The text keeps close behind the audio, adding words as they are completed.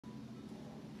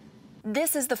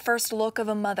This is the first look of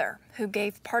a mother who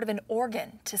gave part of an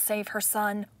organ to save her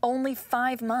son only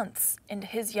 5 months into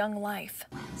his young life.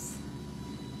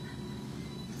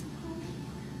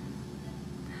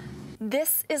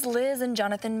 This is Liz and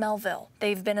Jonathan Melville.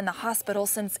 They've been in the hospital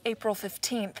since April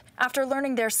 15th after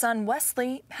learning their son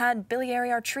Wesley had biliary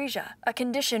atresia, a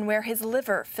condition where his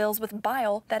liver fills with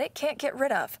bile that it can't get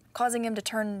rid of, causing him to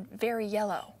turn very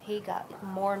yellow. He got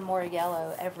more and more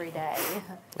yellow every day.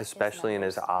 Especially in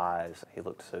his eyes. He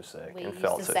looked so sick and felt so sick.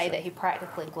 We used to say that he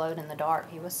practically glowed in the dark.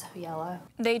 He was so yellow.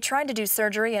 They tried to do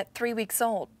surgery at 3 weeks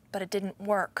old, but it didn't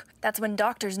work. That's when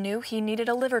doctors knew he needed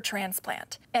a liver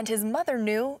transplant, and his mother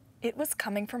knew it was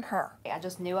coming from her. I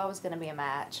just knew I was going to be a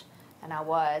match, and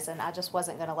I just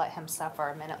wasn't going to let him suffer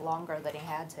a minute longer than he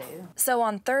had to. So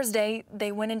on Thursday,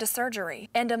 they went into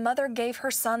surgery, and a mother gave her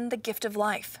son the gift of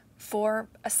life for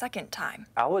a second time.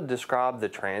 I would describe the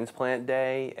transplant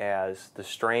day as the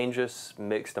strangest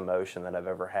mixed emotion that I've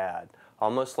ever had.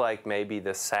 Almost like maybe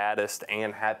the saddest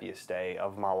and happiest day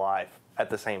of my life at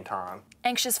the same time.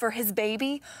 Anxious for his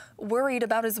baby, worried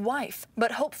about his wife,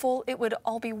 but hopeful it would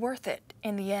all be worth it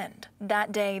in the end.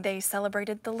 That day, they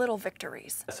celebrated the little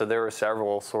victories. So there were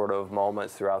several sort of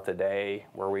moments throughout the day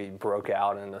where we broke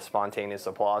out in a spontaneous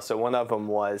applause. So one of them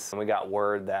was we got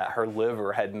word that her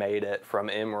liver had made it from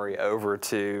Emory over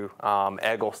to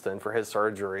Eggleston for his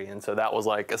surgery, and so that was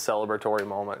like a celebratory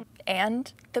moment.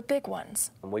 And the big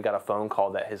ones. We got a phone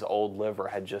call that his old liver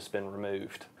had just been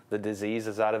removed. The disease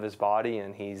is out of his body,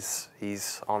 and he's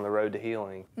on the road to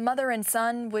healing. Mother and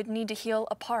son would need to heal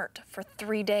apart for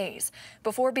 3 days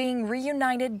before being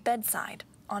reunited bedside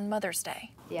on Mother's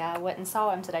Day. Yeah, I went and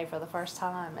saw him today for the first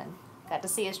time and got to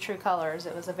see his true colors.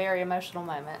 It was a very emotional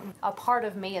moment. A part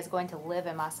of me is going to live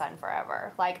in my son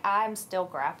forever. Like, I'm still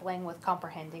grappling with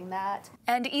comprehending that.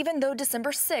 And even though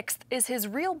December 6th is his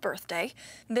real birthday,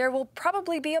 there will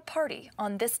probably be a party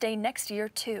on this day next year,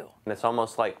 too. And it's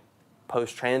almost like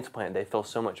post-transplant, they feel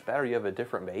so much better. You have a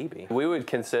different baby. We would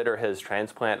consider his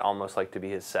transplant almost like to be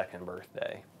his second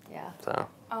birthday. Yeah. So.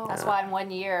 That's why in 1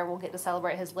 year we'll get to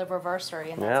celebrate his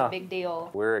liverversary, and that's a big deal.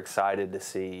 We're excited to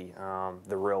see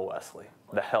the real Wesley,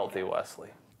 the healthy Wesley.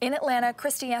 In Atlanta,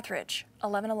 Christy Etheridge,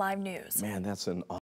 11 Alive News. Man, that's an